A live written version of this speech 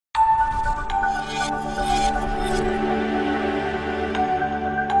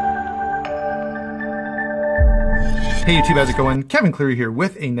Hey YouTube, how's it going? Kevin Cleary here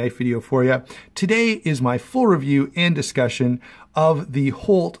with a knife video for you. Today is my full review and discussion of the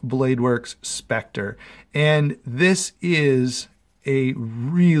Holt Bladeworks Specter. And this is a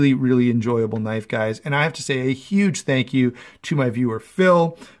really enjoyable knife, guys. And I have to say a huge thank you to my viewer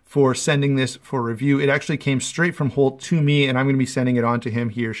Phil for sending this for review. It actually came straight from Holt to me, and I'm going to be sending it on to him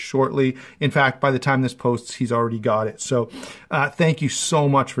here shortly. In fact, by the time this posts, he's already got it. So thank you so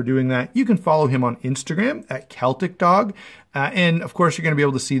much for doing that. You can follow him on Instagram at Celtic Dog. And of course, you're going to be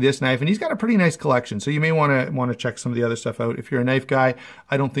able to see this knife, and he's got a pretty nice collection. So you may want to check some of the other stuff out. If you're a knife guy,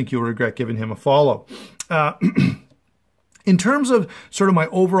 I don't think you'll regret giving him a follow. In terms of sort of my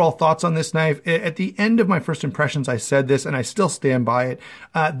overall thoughts on this knife, at the end of my first impressions, I said this, and I still stand by it.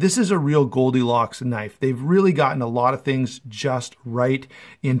 This is a real Goldilocks knife. They've really gotten a lot of things just right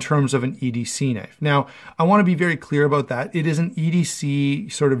in terms of an EDC knife. Now, I want to be very clear about that. It is an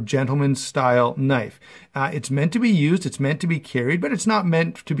EDC sort of gentleman's style knife. It's meant to be used, it's meant to be carried, but it's not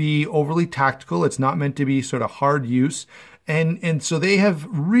meant to be overly tactical. It's not meant to be sort of hard use. And so they have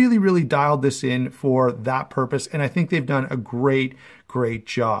really dialed this in for that purpose. And I think they've done a great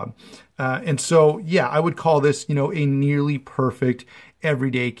job. And so, yeah, I would call this, a nearly perfect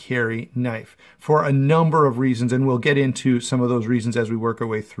everyday carry knife for a number of reasons. And we'll get into some of those reasons as we work our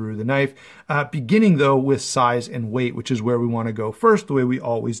way through the knife. Beginning though with size and weight, which is where we want to go first, the way we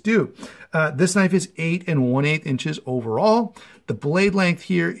always do. This knife is 8 1/8 inches overall. The blade length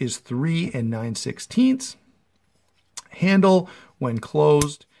here is 3 9/16. Handle, when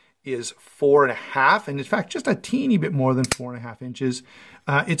closed, is 4.5, and in fact, just a teeny bit more than 4.5 inches.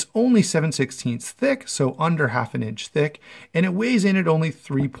 It's only 7/16 thick, so under half an inch thick, and it weighs in at only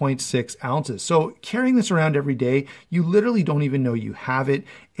 3.6 ounces. So carrying this around every day, you literally don't even know you have it,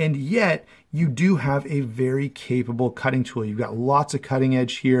 and yet you do have a very capable cutting tool. You've got lots of cutting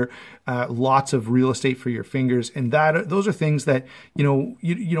edge here, lots of real estate for your fingers, and those are things that,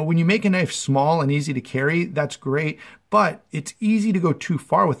 when you make a knife small and easy to carry, that's great, but it's easy to go too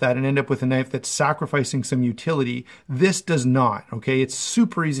far with that and end up with a knife that's sacrificing some utility. This does not, okay? It's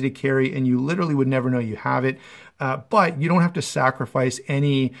super easy to carry, and you literally would never know you have it, but you don't have to sacrifice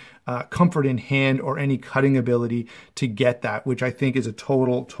any comfort in hand or any cutting ability to get that, which I think is a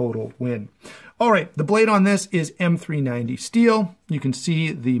total win. All right, the blade on this is M390 steel. You can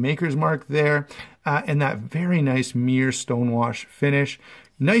see the maker's mark there, and that very nice mirror stonewash finish.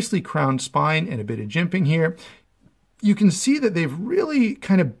 Nicely crowned spine and a bit of jimping here. You can see that they've really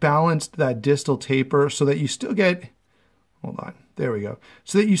kind of balanced that distal taper so that you still get, hold on, there we go,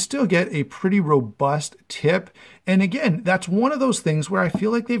 so that you still get a pretty robust tip. And again, that's one of those things where I feel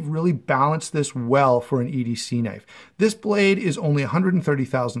like they've really balanced this well for an EDC knife. This blade is only 130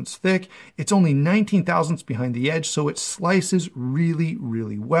 thousandths thick. It's only 19 thousandths behind the edge, so it slices really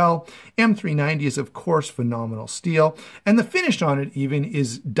well. M390 is, of course, phenomenal steel. And the finish on it even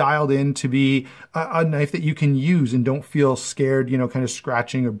is dialed in to be a knife that you can use and don't feel scared, kind of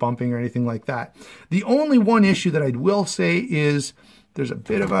scratching or bumping or anything like that. The only one issue that I will say is there's a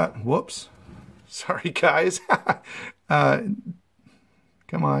bit of a, whoops. Sorry, guys. Come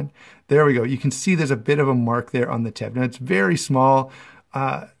on. There we go. You can see there's a bit of a mark there on the tip. Now, it's very small,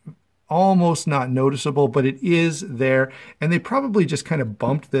 almost not noticeable, but it is there. And they probably just kind of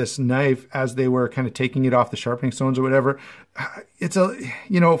bumped this knife as they were kind of taking it off the sharpening stones or whatever. It's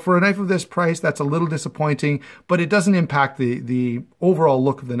for a knife of this price, that's a little disappointing, but it doesn't impact the overall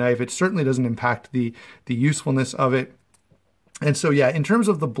look of the knife. It certainly doesn't impact the usefulness of it. And so, yeah, in terms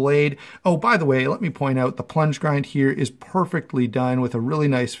of the blade, oh, by the way, let me point out the plunge grind here is perfectly done with a really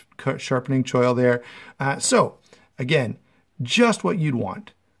nice sharpening choil there. So, again, just what you'd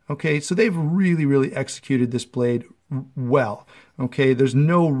want. Okay, so they've really executed this blade well. Okay, there's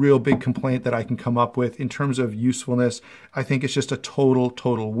no real big complaint that I can come up with in terms of usefulness. I think it's just a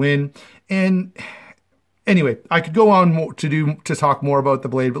total win. And anyway, I could go on more to talk more about the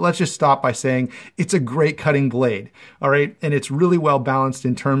blade, but let's just stop by saying it's a great cutting blade, all right? And it's really well balanced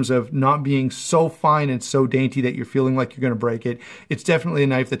in terms of not being so fine and so dainty that you're feeling like you're gonna break it. It's definitely a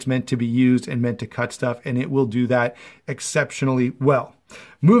knife that's meant to be used and meant to cut stuff, and it will do that exceptionally well.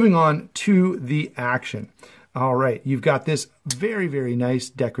 Moving on to the action. All right, you've got this very nice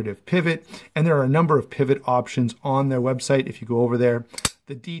decorative pivot, and there are a number of pivot options on their website if you go over there.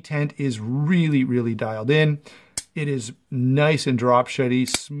 The detent is really dialed in. It is nice and drop sheddy,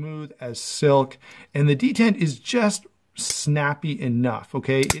 smooth as silk, and the detent is just snappy enough,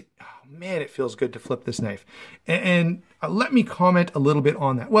 okay? Man, it feels good to flip this knife. And let me comment a little bit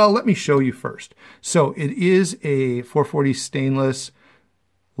on that. Well, let me show you first. So it is a 440 stainless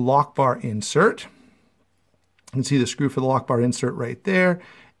lock bar insert. You can see the screw for the lock bar insert right there.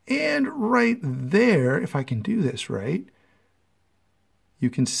 And right there, if I can do this right, you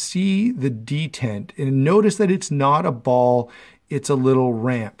can see the detent. And notice that it's not a ball, it's a little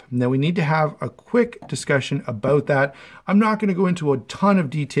ramp. Now we need to have a quick discussion about that. I'm not going to go into a ton of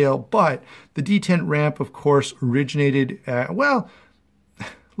detail, but the detent ramp, of course, originated, well,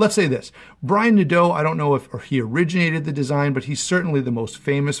 let's say this. Brian Nadeau, I don't know if he originated the design, but he's certainly the most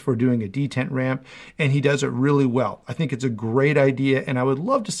famous for doing a detent ramp, and he does it really well. I think it's a great idea, and I would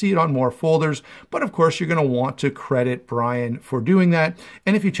love to see it on more folders, but of course you're going to want to credit Brian for doing that.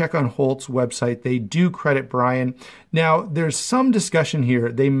 And if you check on Holt's website, they do credit Brian. Now, there's some discussion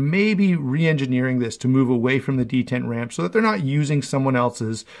here. They may be re-engineering this to move away from the detent ramp so that they're not using someone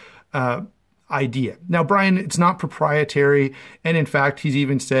else's idea. Now, Brian, it's not proprietary, and in fact, he's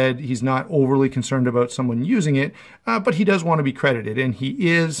even said he's not overly concerned about someone using it, but he does want to be credited, and he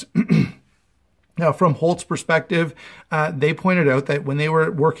is. Now, from Holt's perspective, they pointed out that when they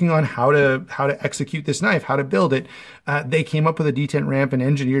were working on how to execute this knife, how to build it, they came up with a detent ramp and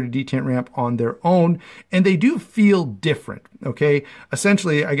engineered a detent ramp on their own, and they do feel different, okay?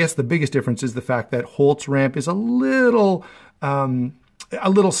 Essentially, I guess the biggest difference is the fact that Holt's ramp is a little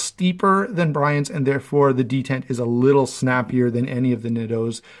steeper than Brian's, and therefore the detent is a little snappier than any of the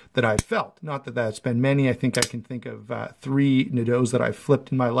Nadeaus that I've felt. Not that that's been many. I think I can think of 3 Nadeaus that I've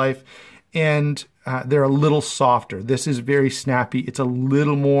flipped in my life, and they're a little softer. This is very snappy. It's a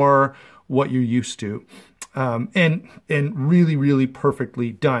little more what you're used to, and really, really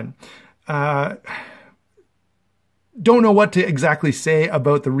perfectly done. Don't know what to exactly say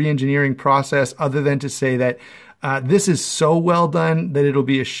about the re-engineering process other than to say that this is so well done that it'll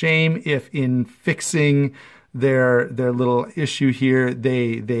be a shame if in fixing their little issue here,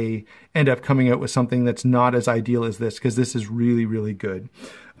 they end up coming out with something that's not as ideal as this, because this is really, really good.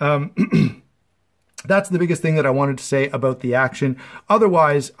 That's the biggest thing that I wanted to say about the action.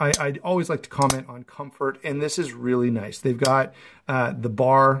 Otherwise, I'd always like to comment on comfort, and this is really nice. They've got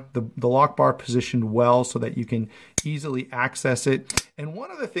the lock bar positioned well so that you can easily access it. And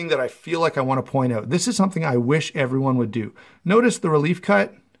one other thing that I feel like I want to point out, this is something I wish everyone would do. Notice the relief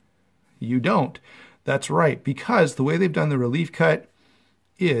cut? You don't. That's right, because the way they've done the relief cut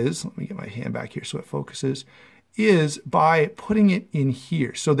is, let me get my hand back here so it focuses, is by putting it in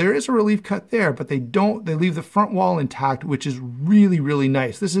here. So there is a relief cut there, but they leave the front wall intact, which is really, really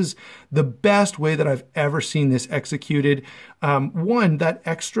nice. This is the best way that I've ever seen this executed. One, that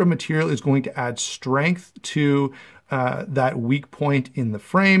extra material is going to add strength to that weak point in the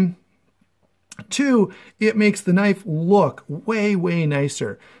frame. 2, it makes the knife look way, way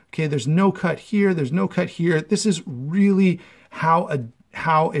nicer. Okay, there's no cut here, there's no cut here. This is really how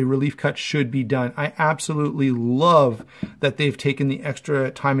a relief cut should be done. I absolutely love that they've taken the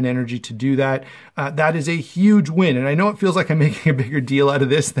extra time and energy to do that. That is a huge win. And I know it feels like I'm making a bigger deal out of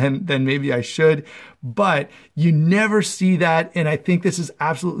this than maybe I should, but you never see that. And I think this is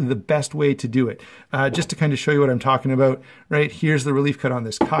absolutely the best way to do it. Just to kind of show you what I'm talking about, right? Here's the relief cut on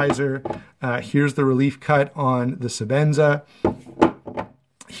this Kaiser. Here's the relief cut on the Sabenza.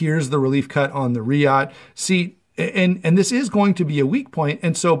 Here's the relief cut on the Riot. See, and this is going to be a weak point.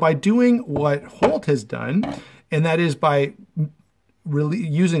 And so by doing what Holt has done, and that is by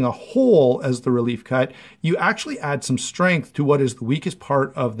using a hole as the relief cut, you actually add some strength to what is the weakest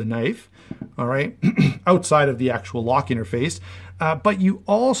part of the knife, all right, outside of the actual lock interface. But you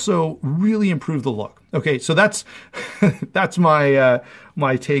also really improve the look. Okay, so that's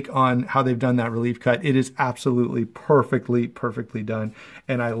my take on how they've done that relief cut. It is absolutely perfectly done,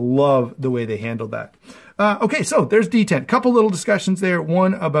 and I love the way they handled that. Okay, so there's detent. Couple little discussions there.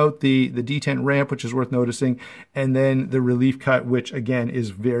 One about the detent ramp, which is worth noticing, and then the relief cut, which again is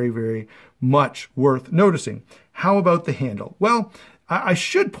very, very much worth noticing. How about the handle? Well, I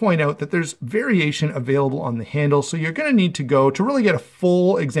should point out that there's variation available on the handle, so you're going to need to go to really get a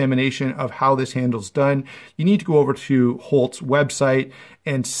full examination of how this handle's done. You need to go over to Holt's website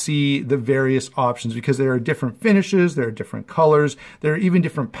and see the various options, because there are different finishes, there are different colors, there are even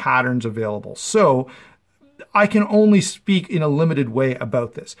different patterns available. So I can only speak in a limited way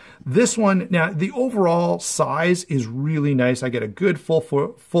about this. This one, now the overall size is really nice. I get a good full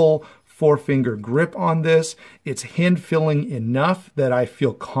 4-finger grip on this. It's hand filling enough that I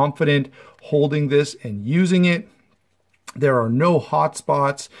feel confident holding this and using it. There are no hot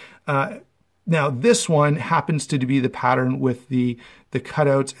spots. Now this one happens to be the pattern with the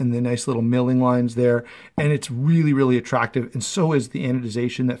cutouts and the nice little milling lines there, and it's really, really attractive, and so is the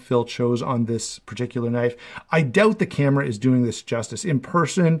anodization that Phil chose on this particular knife. I doubt the camera is doing this justice. In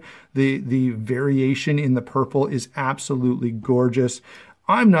person, the variation in the purple is absolutely gorgeous.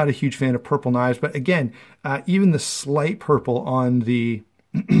 I'm not a huge fan of purple knives, but again, even the slight purple on the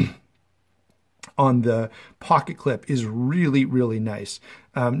on the pocket clip is really, really nice.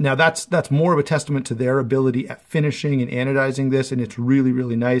 Now that's more of a testament to their ability at finishing and anodizing this, and it's really,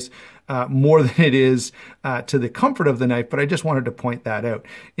 really nice, more than it is to the comfort of the knife, but I just wanted to point that out.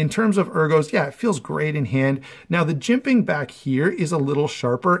 In terms of ergos, yeah, it feels great in hand. Now the jimping back here is a little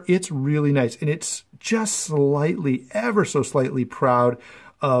sharper. It's really nice, and it's just slightly, ever so slightly proud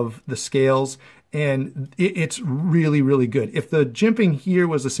of the scales. And it's really, really good. If the jimping here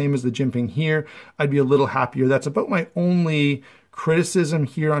was the same as the jimping here, I'd be a little happier. That's about my only criticism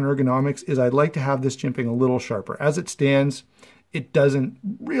here on ergonomics, is I'd like to have this jimping a little sharper. As it stands, it doesn't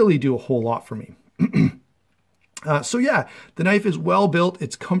really do a whole lot for me. So yeah, the knife is well built,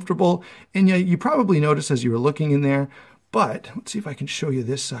 it's comfortable, and yeah, you probably noticed as you were looking in there, but let's see if I can show you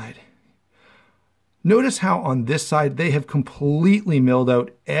this side. Notice how on this side, they have completely milled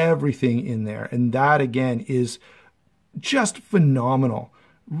out everything in there. And that again is just phenomenal.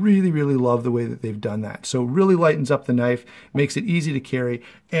 Really, really love the way that they've done that. So really lightens up the knife, makes it easy to carry,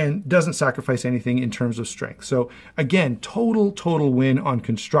 and doesn't sacrifice anything in terms of strength. So again, total win on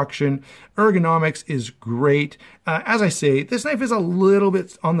construction. Ergonomics is great. As I say, this knife is a little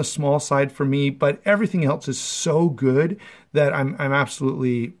bit on the small side for me, but everything else is so good that I'm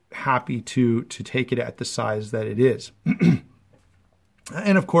absolutely happy to take it at the size that it is.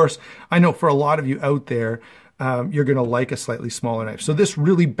 And of course, I know for a lot of you out there, you're going to like a slightly smaller knife. So this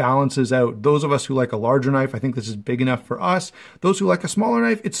really balances out. Those of us who like a larger knife, I think this is big enough for us. Those who like a smaller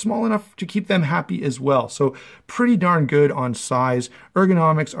knife, it's small enough to keep them happy as well. So pretty darn good on size.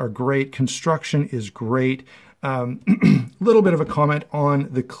 Ergonomics are great. Construction is great. Little bit of a comment on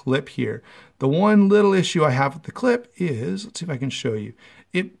the clip here. The one little issue I have with the clip is, let's see if I can show you,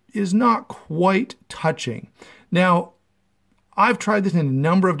 it is not quite touching. Now, I've tried this in a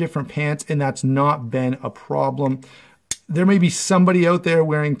number of different pants, and that's not been a problem. There may be somebody out there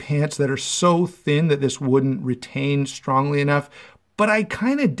wearing pants that are so thin that this wouldn't retain strongly enough, but I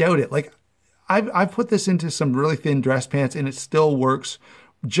kind of doubt it. Like, I've put this into some really thin dress pants, and it still works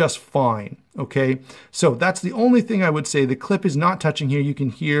just fine, okay? So that's the only thing I would say. The clip is not touching here. You can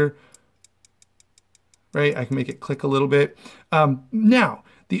hear, right? I can make it click a little bit. Now,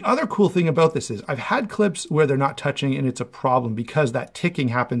 the other cool thing about this is I've had clips where they're not touching and it's a problem because that ticking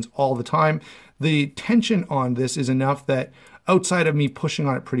happens all the time. The tension on this is enough that outside of me pushing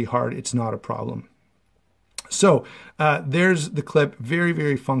on it pretty hard, it's not a problem. So there's the clip, very,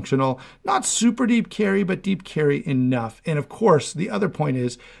 very functional. Not super deep carry, but deep carry enough. And of course, the other point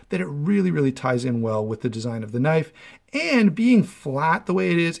is that it really, really ties in well with the design of the knife. And being flat the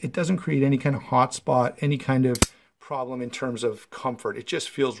way it is, it doesn't create any kind of hot spot, any kind of problem in terms of comfort. It just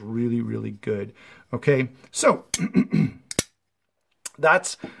feels really, really good. Okay, so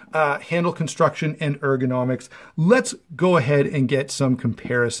that's handle construction and ergonomics. Let's go ahead and get some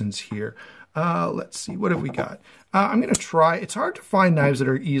comparisons here. Let's see, what have we got? I'm going to try, it's hard to find knives that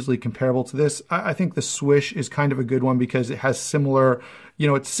are easily comparable to this. I think the Swish is kind of a good one because it has similar, you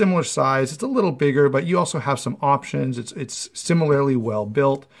know, it's similar size. It's a little bigger, but you also have some options. It's similarly well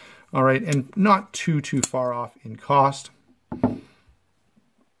built. All right, and not too far off in cost.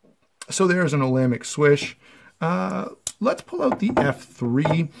 So there's an Olympic Swish. Let's pull out the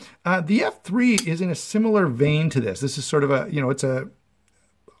F3. The F3 is in a similar vein to this. This is sort of a, you know, it's a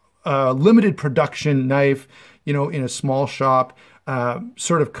limited production knife, you know, in a small shop,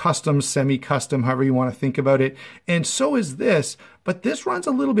 sort of custom, semi-custom, however you want to think about it. And so is this, but this runs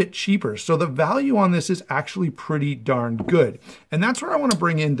a little bit cheaper. So the value on this is actually pretty darn good. And that's where I want to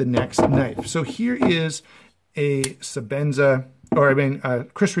bring in the next knife. So here is a Sebenza, or I mean,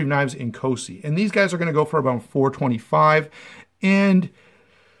 Chris Reeve Knives in Cosi. And these guys are going to go for about $425. And,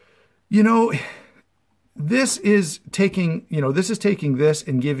 you know, this is taking, this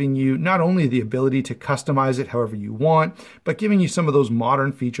and giving you not only the ability to customize it however you want, but giving you some of those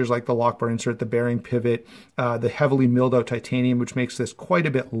modern features like the lock bar insert, the bearing pivot, the heavily milled out titanium, which makes this quite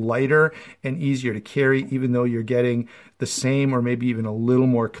a bit lighter and easier to carry, even though you're getting the same or maybe even a little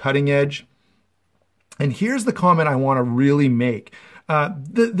more cutting edge. And here's the comment I want to really make.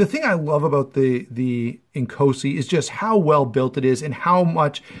 The thing I love about the Incosi is just how well built it is and how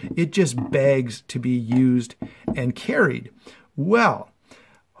much it just begs to be used and carried. Well,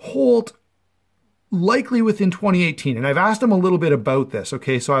 Holt, likely within 2018, and I've asked him a little bit about this,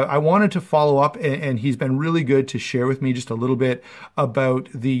 okay? So I wanted to follow up, and he's been really good to share with me just a little bit about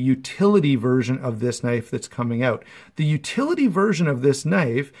the utility version of this knife that's coming out. The utility version of this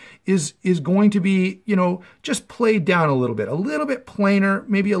knife is going to be, you know, just played down a little bit plainer,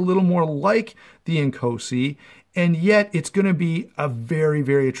 maybe a little more like the Incosi, and yet it's going to be a very,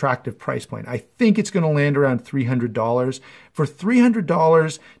 very attractive price point. I think it's going to land around $300. For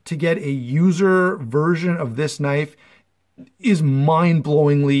 $300 to get a user version of this knife is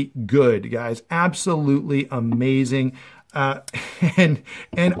mind-blowingly good, guys. Absolutely amazing. And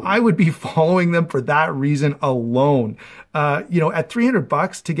I would be following them for that reason alone. At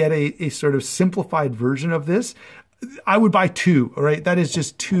 $300 to get a sort of simplified version of this, I would buy two. All right, that is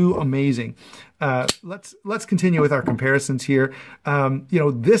just too amazing. Let's continue with our comparisons here.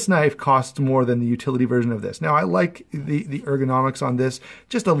 This knife costs more than the utility version of this. Now, I like the ergonomics on this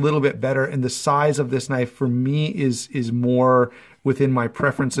just a little bit better, and the size of this knife for me is more within my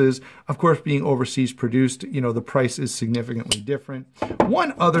preferences. Of course, being overseas produced, the price is significantly different.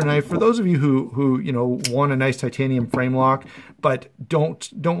 One other knife for those of you who want a nice titanium frame lock but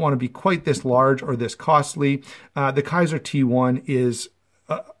don't want to be quite this large or this costly, the Kaiser T1 is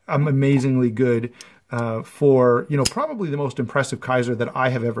amazingly good for probably the most impressive Kaiser that I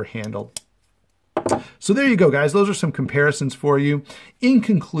have ever handled. So there you go, guys. Those are some comparisons for you. In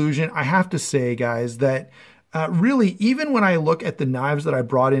conclusion, I have to say, guys, that really, even when I look at the knives that I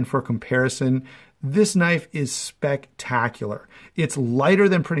brought in for comparison, this knife is spectacular. It's lighter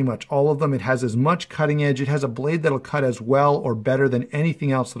than pretty much all of them. It has as much cutting edge. It has a blade that'll cut as well or better than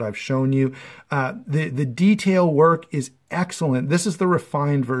anything else that I've shown you. The detail work is excellent. This is the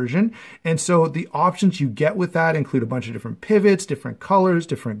refined version. And so the options you get with that include a bunch of different pivots, different colors,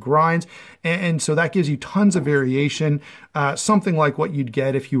 different grinds. And so that gives you tons of variation, something like what you'd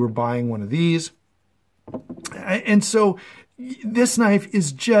get if you were buying one of these. And so this knife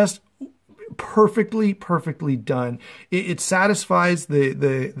is just perfectly done. It satisfies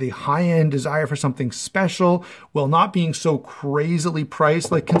the high-end desire for something special while not being so crazily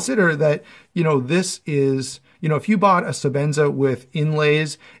priced. Like, consider that, this is, if you bought a Sebenza with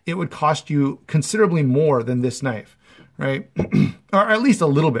inlays, it would cost you considerably more than this knife, right? Or at least a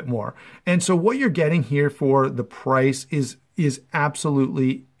little bit more. And so what you're getting here for the price is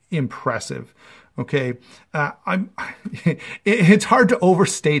absolutely impressive. Okay, it's hard to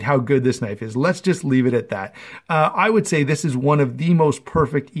overstate how good this knife is. Let's just leave it at that. I would say this is one of the most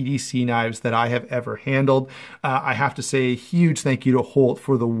perfect EDC knives that I have ever handled. I have to say a huge thank you to Holt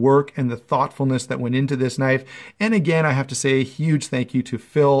for the work and the thoughtfulness that went into this knife. And again, I have to say a huge thank you to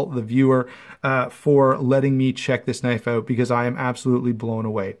Phil, the viewer, for letting me check this knife out, because I am absolutely blown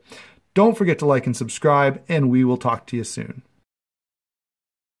away. Don't forget to like and subscribe, and we will talk to you soon.